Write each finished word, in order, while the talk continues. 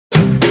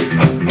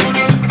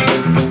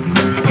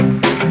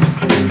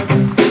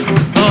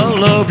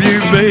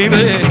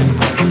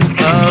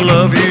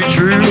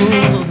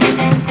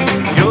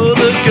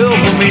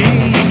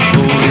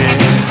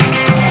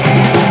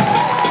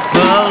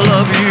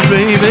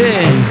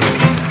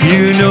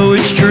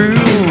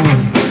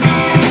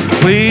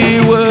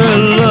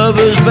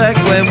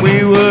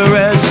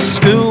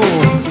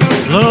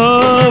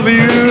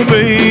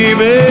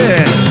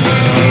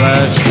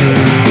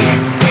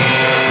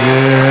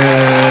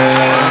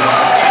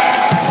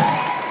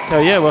Oh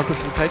yeah, welcome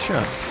to the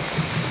Patreon.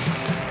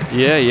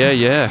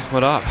 Yeah.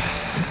 What up?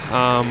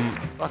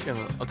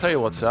 I'll tell you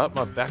what's up.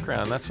 My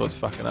background, that's what's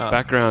fucking up.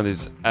 Background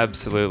is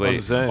absolutely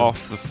On Zoom.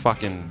 off the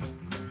fucking...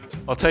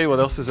 I'll tell you what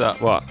else is up.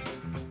 What?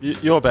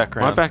 Your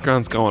background. My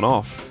background's going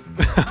off.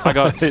 I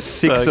got It's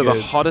six so of the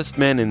good. hottest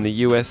men in the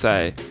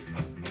USA.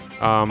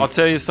 I'll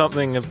tell you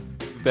something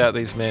about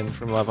these men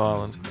from Love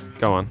Island.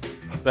 Go on.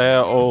 They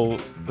are all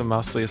the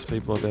muscliest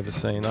people I've ever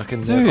seen.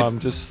 Dude. I'm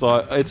just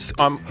like,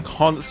 I'm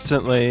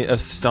constantly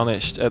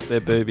astonished at their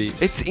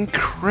boobies. It's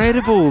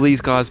incredible,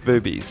 these guys'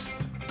 boobies.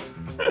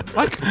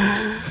 You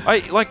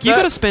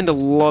got to spend a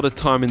lot of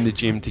time in the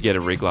gym to get a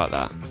rig like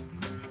that.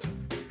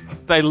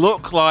 They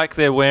look like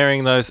they're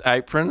wearing those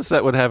aprons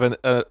that would have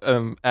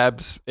an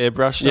abs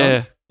airbrush on.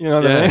 Yeah. You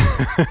know what I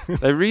mean?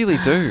 They really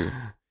do.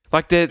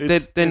 Like they're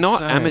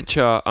not insane.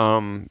 amateur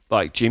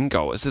like gym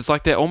goers. It's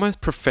like they're almost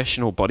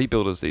professional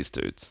bodybuilders, these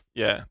dudes.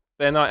 Yeah.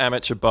 They're not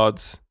amateur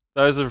bods.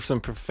 Those are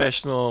some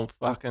professional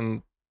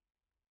fucking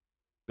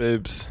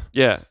boobs.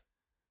 Yeah.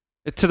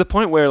 To the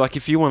point where like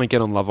if you want to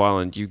get on Love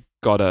Island, you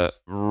gotta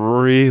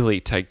really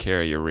take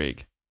care of your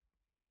rig.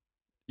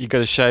 You got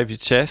to shave your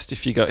chest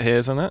if you got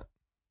hairs on it.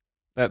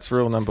 That's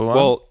rule number one.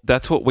 Well,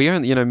 that's what we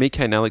only, me,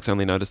 Kate and Alex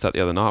only noticed that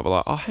the other night. We're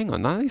like, oh, hang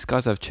on, none of these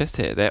guys have chest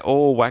hair. They're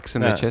all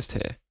waxing their No. chest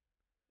hair.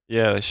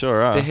 Yeah, they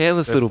sure are. They're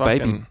hairless They're little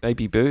fucking-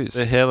 baby boos.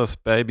 They're hairless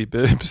baby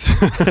boobs.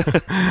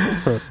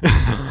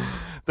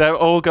 They've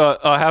all got.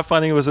 Oh, how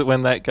funny was it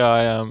when that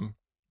guy,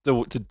 the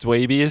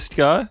dweebiest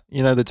guy,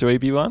 the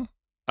dweeby one?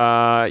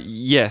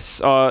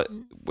 Yes.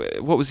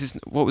 What was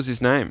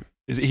his name?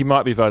 He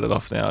might be voted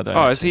off now. I don't.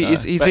 Oh, actually know.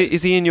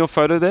 is he in your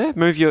photo there?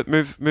 Move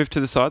to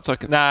the side so I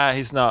can. Nah,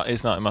 he's not.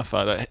 He's not in my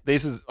photo.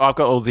 I've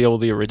got all the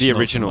originals. The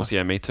originals,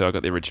 yeah, me too. I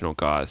got the original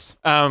guys.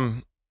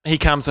 He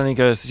comes and he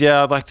goes,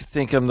 "Yeah, I'd like to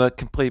think I'm the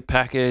complete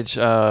package.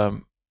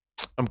 I'm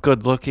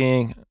good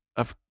looking.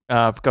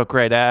 I've got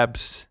great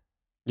abs.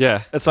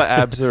 Yeah, It's like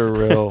abs are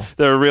real.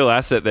 they're a real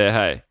asset there.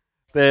 Hey,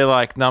 They're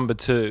like number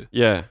 2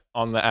 yeah,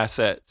 on the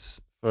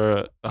assets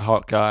for a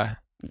hot guy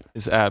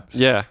is abs.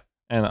 yeah.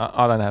 And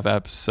I don't have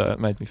abs, so it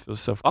made me feel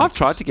self. I've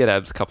tried to get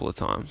abs a couple of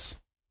times.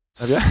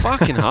 Have you?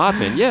 Fucking hard,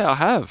 man. Yeah, I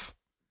have.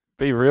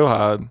 Be real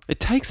hard. It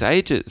takes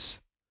ages.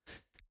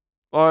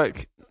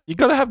 Like you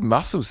got to have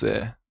muscles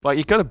there. Like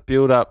you got to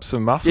build up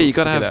some muscles. Yeah, you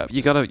gotta to get have. abs.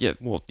 You gotta. Yeah.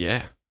 Well,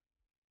 yeah.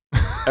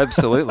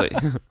 Absolutely.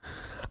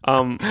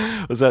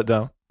 Was that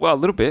dumb? Well, a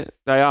little bit.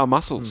 They are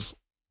muscles.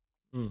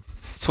 Mm.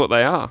 That's what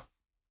they are.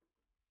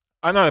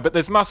 I know, but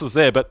there's muscles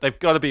there, but they've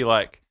got to be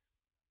like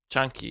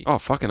chunky. Oh,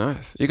 fucking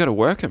oath. You got to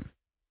work them.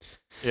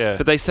 Yeah.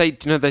 But they say,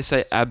 they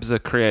say abs are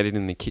created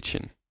in the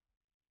kitchen.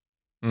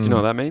 Do you know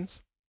what that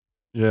means?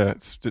 Yeah,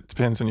 it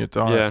depends on your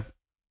diet.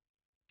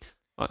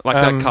 Yeah. Like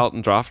that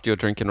Carlton Draft you're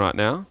drinking right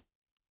now.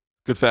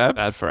 Good for abs?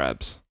 Bad for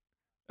abs.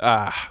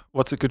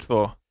 What's it good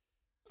for?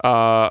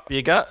 Yeah,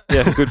 Beer gut?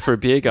 good for a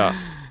beer gut.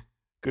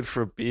 Good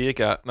for a beer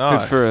gut.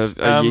 Nice. Good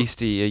for a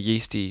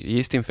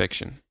yeast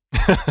infection.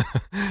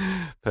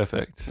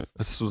 Perfect.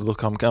 That's the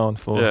look I'm going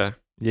for. Yeah.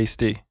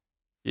 Yeasty.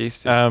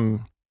 Yeast.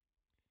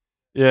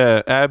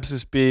 Yeah, abs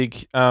is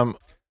big. I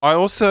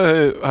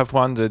also have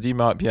wondered, you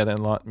might be able to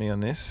enlighten me on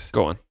this.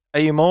 Go on. Are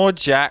you more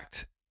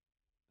jacked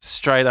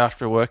straight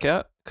after a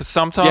workout? Because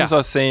sometimes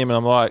I see him and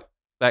I'm like,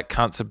 that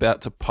cunt's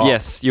about to pop.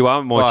 Yes, you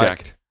are more Like,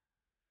 jacked.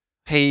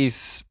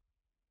 He's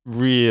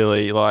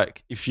really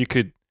like, if you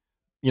could,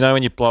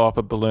 when you blow up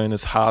a balloon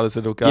as hard as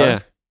it'll go. Yeah.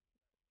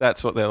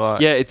 That's what they're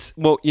like. Yeah, it's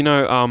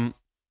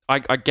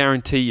I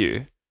guarantee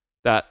you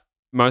that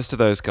most of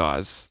those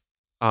guys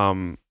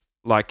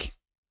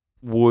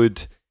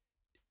would,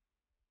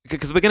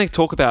 because we're going to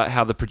talk about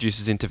how the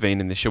producers intervene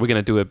in this show. We're going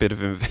to do a bit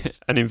of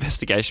an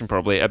investigation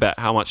probably about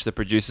how much the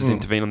producers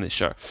intervene on this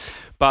show.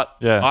 But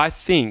Yeah. I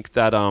think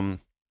that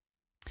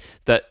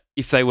that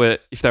if they were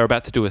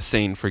about to do a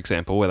scene, for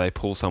example, where they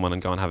pull someone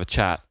and go and have a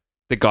chat,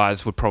 the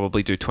guys would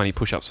probably do 20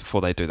 push-ups before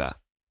they do that.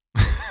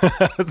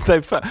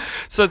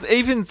 So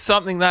even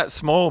something that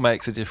small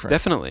makes a difference.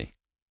 Definitely.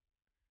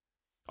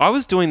 I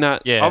was doing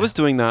that. Yeah. I was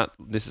doing that.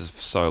 This is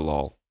so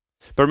lol.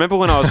 But remember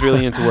when I was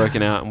really into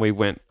working out and we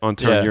went on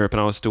tour in Europe and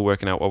I was still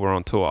working out while we were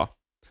on tour?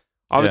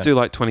 I would do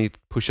like 20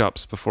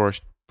 push-ups before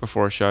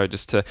a show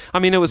just to... I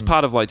mean, it was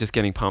part of like just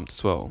getting pumped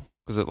as well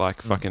because it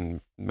like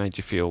fucking made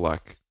you feel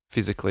like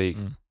physically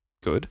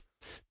good.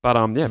 But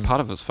part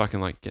of it was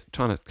fucking like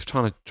trying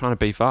to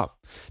beef up.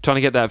 Trying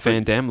to get that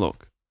Van Damme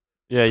look.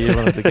 Yeah, you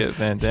wanted to get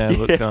Van Damme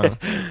look going.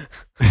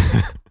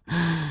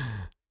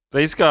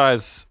 These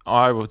guys,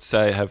 I would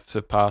say, have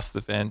surpassed the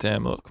Van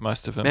Damme look,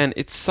 most of them. Man,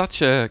 it's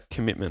such a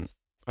commitment.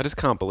 I just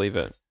can't believe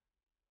it.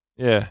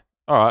 Yeah.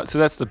 All right, so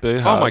that's the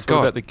Boohas. Oh my What God.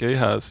 about the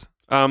Goohas?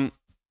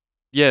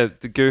 Yeah,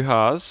 the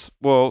Goohas.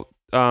 Well,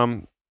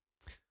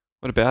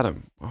 what about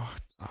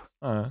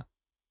them?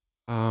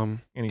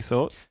 Any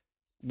thought?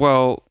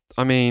 Well,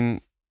 I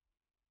mean,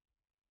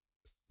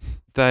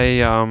 they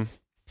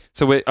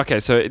So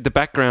the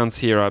backgrounds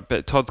here are,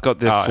 but Todd's got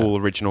the full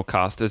original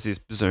cast as his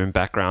Zoom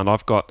background.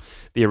 I've got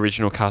the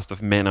original cast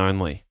of men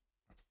only.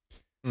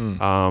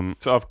 So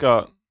I've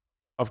got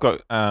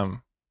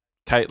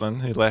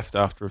Caitlin, who left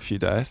after a few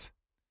days.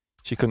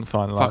 She couldn't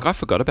find love. Fuck, I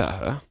forgot about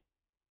her.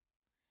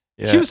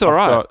 Yeah, she was all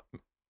right.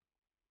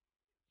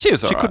 She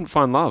was all She right. couldn't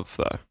find love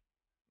though.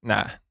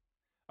 Nah.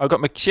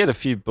 She had a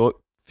few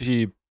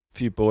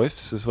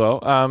boyfs as well.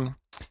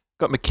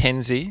 Got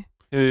Mackenzie,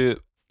 who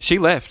She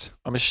left.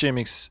 I'm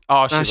assuming. She's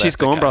She's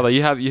gone, brother.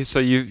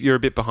 You're a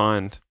bit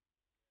behind.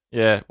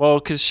 Yeah. Well,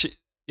 because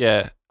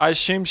I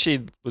assumed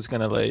she was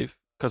going to leave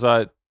because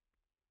I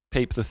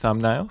peep the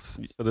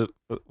thumbnails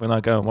when I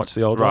go and watch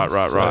the old ones.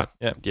 Right.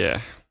 Yeah.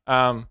 Yeah.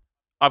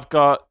 I've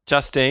got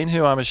Justine,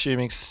 who I'm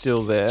assuming is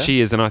still there.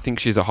 She is, and I think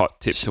she's a hot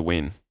tip to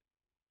win.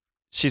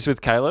 She's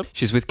with Caleb.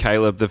 She's with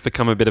Caleb. They've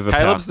become a bit of a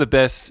Caleb's the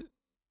best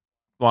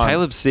one.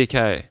 Caleb's sick,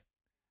 hey?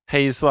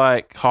 He's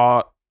like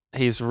hot.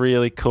 He's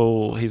really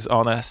cool. He's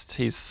honest.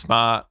 He's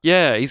smart.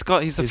 Yeah, he's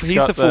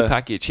the full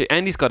package,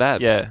 and he's got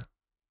abs. Yeah,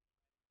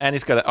 and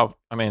he's got.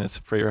 It's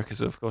a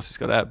prerequisite. Of course, he's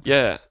got abs.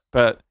 Yeah,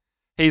 but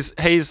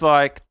he's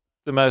like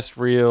the most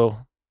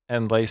real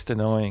and least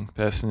annoying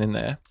person in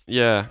there.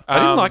 Yeah, I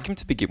didn't like him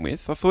to begin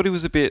with. I thought he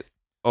was a bit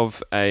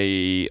of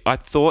a. I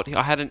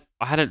had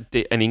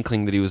an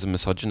inkling that he was a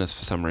misogynist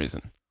for some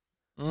reason.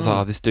 I was like,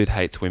 oh, this dude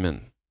hates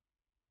women.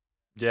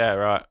 Yeah,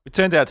 right. It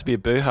turned out to be a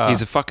boo-ha.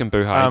 He's a fucking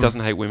boo-ha. He doesn't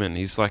hate women.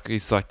 He's like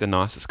the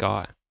nicest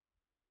guy.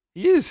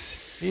 He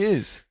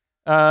is.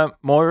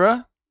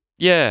 Moira?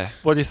 Yeah.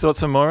 What are your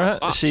thoughts on Moira?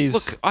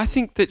 Look, I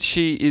think that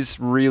she is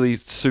really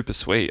super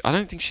sweet. I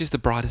don't think she's the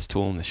brightest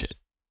tool in the shit.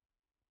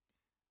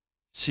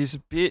 She's a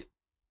bit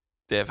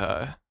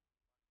Devo.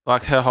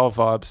 Like her whole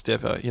vibe's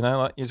Devo. You know,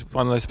 like she's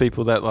one of those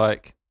people that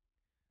like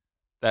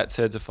that's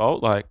her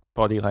default, like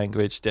body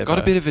language Devo. Got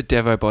a bit of a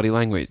Devo body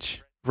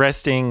language.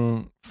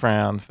 Resting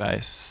frown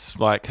face,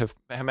 like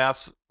her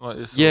mouth's like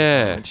this.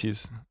 Yeah, and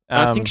she's.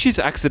 I think she's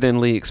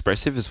accidentally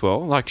expressive as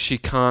well. Like she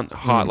can't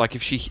hide. Like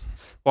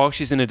while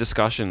she's in a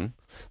discussion,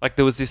 like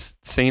there was this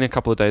scene a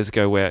couple of days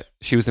ago where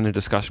she was in a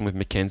discussion with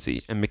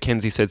Mackenzie, and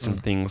Mackenzie said some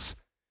things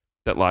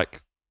that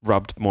like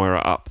rubbed Moira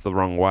up the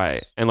wrong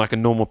way, and like a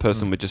normal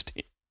person would just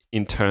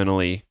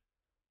internally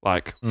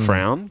like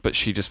frown, but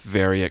she just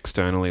very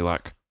externally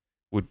like.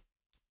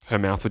 Her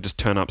mouth would just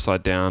turn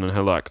upside down and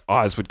her like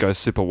eyes would go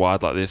super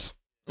wide like this.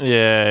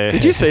 Yeah.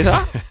 Did you see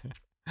that?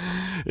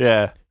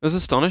 Yeah. It was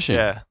astonishing.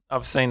 Yeah.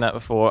 I've seen that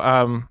before.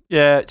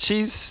 Yeah,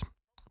 she's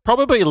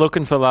probably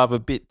looking for love a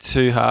bit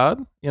too hard,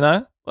 you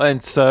know?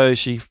 And so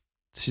she's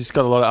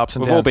got a lot of ups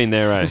and We've downs. all been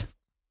there, eh?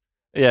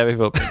 Yeah, we've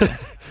all been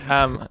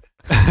there.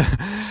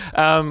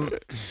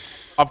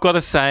 I've got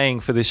a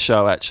saying for this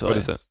show actually. What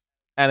is it?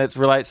 And it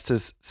relates to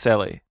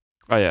Sally.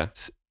 Oh yeah.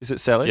 Is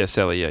it Sally? Yeah,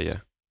 Sally, yeah.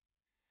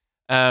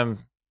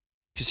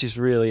 Because she's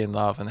really in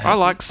love and happy. I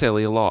like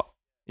Sally a lot.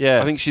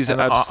 Yeah. I think she's an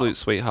absolute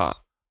sweetheart.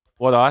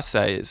 What I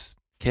say is,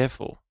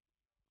 careful.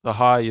 The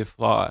higher you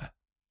fly,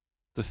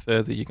 the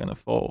further you're going to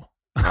fall.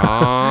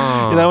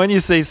 Oh. You know, when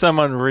you see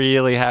someone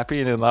really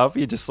happy and in love,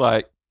 you're just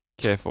like...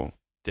 Careful.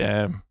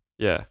 Damn.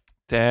 Yeah.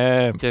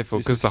 Damn. Careful,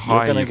 because the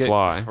higher you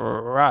fly...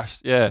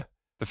 crushed, yeah.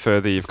 The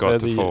further you've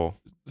got to fall.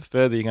 The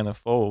further you're going to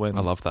fall when...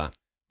 I love that.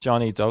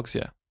 Johnny dogs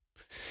you.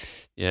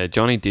 Yeah,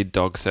 Johnny did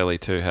dog Sally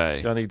too,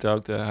 hey? Johnny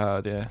dogged her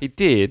hard, yeah. He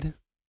did.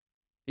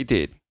 He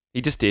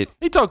just did.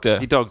 He dogged her.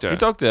 He dogged her. He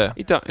dogged her.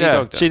 He dogged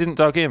her. She didn't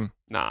dog him.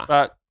 Nah.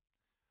 But,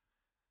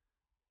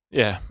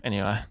 yeah,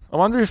 anyway. I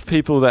wonder if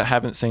people that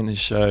haven't seen this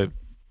show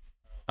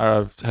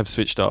have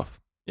switched off.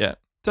 Yeah.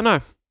 Don't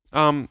know.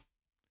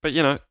 But,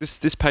 you know, this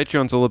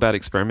Patreon's all about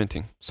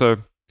experimenting. So,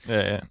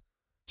 yeah.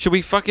 Should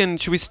we? Can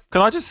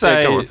I just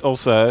say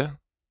also, if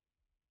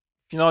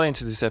you're not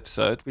into this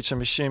episode, which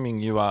I'm assuming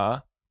you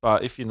are,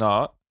 but if you're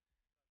not,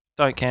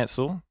 don't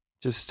cancel.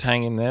 Just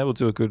hang in there. We'll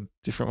do a good,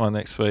 different one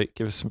next week.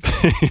 Give us some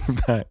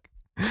feedback.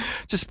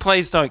 Just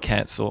please don't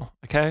cancel,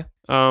 okay?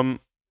 Do you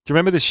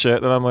remember this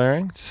shirt that I'm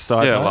wearing? Just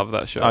side note. I love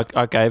that shirt.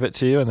 I gave it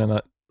to you and then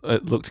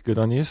it looked good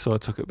on you, so I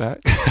took it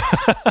back.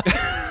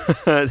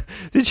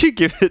 Did you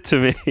give it to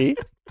me?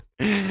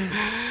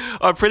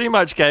 I pretty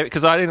much gave it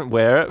because I didn't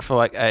wear it for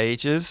like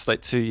ages,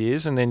 like 2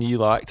 years, and then you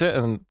liked it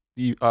and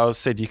I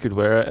said you could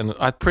wear it, and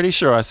I'm pretty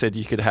sure I said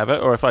you could have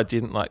it, or if I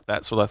didn't, like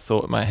that's what I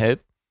thought in my head.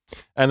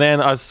 And then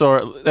I saw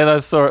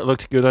it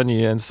looked good on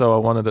you, and so I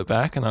wanted it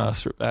back, and I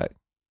asked for it back.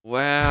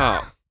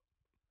 Wow.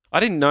 I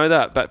didn't know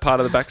that part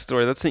of the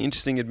backstory. That's an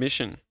interesting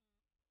admission.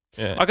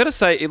 Yeah. I got to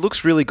say, it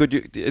looks really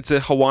good. It's a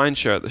Hawaiian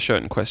shirt, the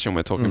shirt in question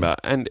we're talking about.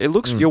 And it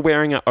looks, you're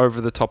wearing it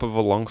over the top of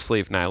a long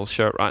sleeve nail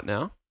shirt right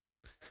now.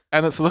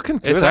 And it's looking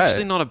good. It's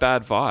actually not a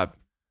bad vibe.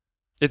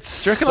 Do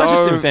you reckon I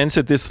just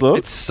invented this look?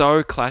 It's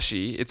so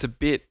clashy. It's a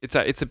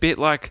bit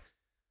like,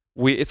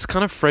 it's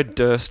kind of Fred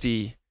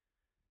Dursty.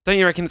 Don't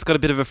you reckon it's got a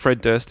bit of a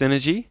Fred Durst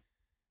energy?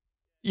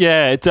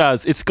 Yeah, it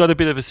does. It's got a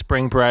bit of a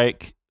spring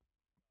break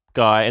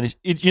guy. And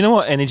you know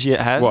what energy it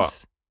has?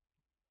 What?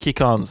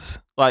 Kick-ons.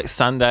 Like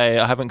Sunday,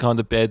 I haven't gone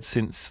to bed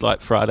since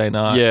like Friday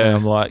night. Yeah. And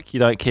I'm like, you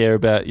don't care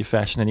about your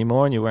fashion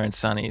anymore and you're wearing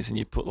sunnies and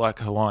you put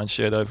like a Hawaiian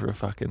shirt over a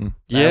fucking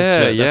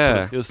shirt. That's what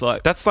it feels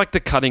like. That's like the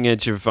cutting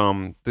edge of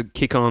the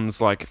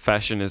kick-ons, like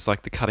fashion is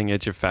like the cutting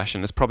edge of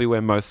fashion. It's probably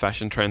where most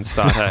fashion trends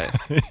start, hey?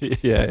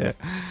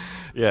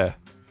 Yeah.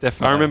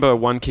 Definitely. I remember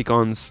one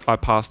kick-ons, I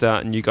passed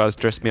out and you guys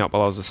dressed me up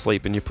while I was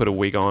asleep, and you put a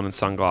wig on and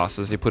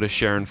sunglasses. You put a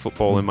Sharon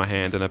football in my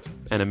hand and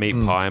a meat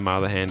pie in my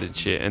other hand and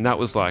shit. And that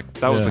was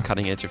was the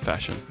cutting edge of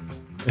fashion.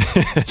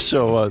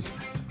 Sure was.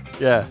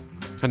 Yeah.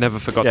 I never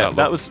forgot that look.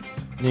 That was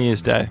New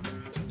Year's Day.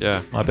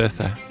 Yeah. My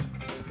birthday.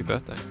 Happy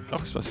birthday.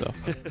 Doxed myself.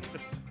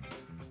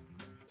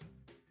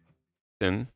 Then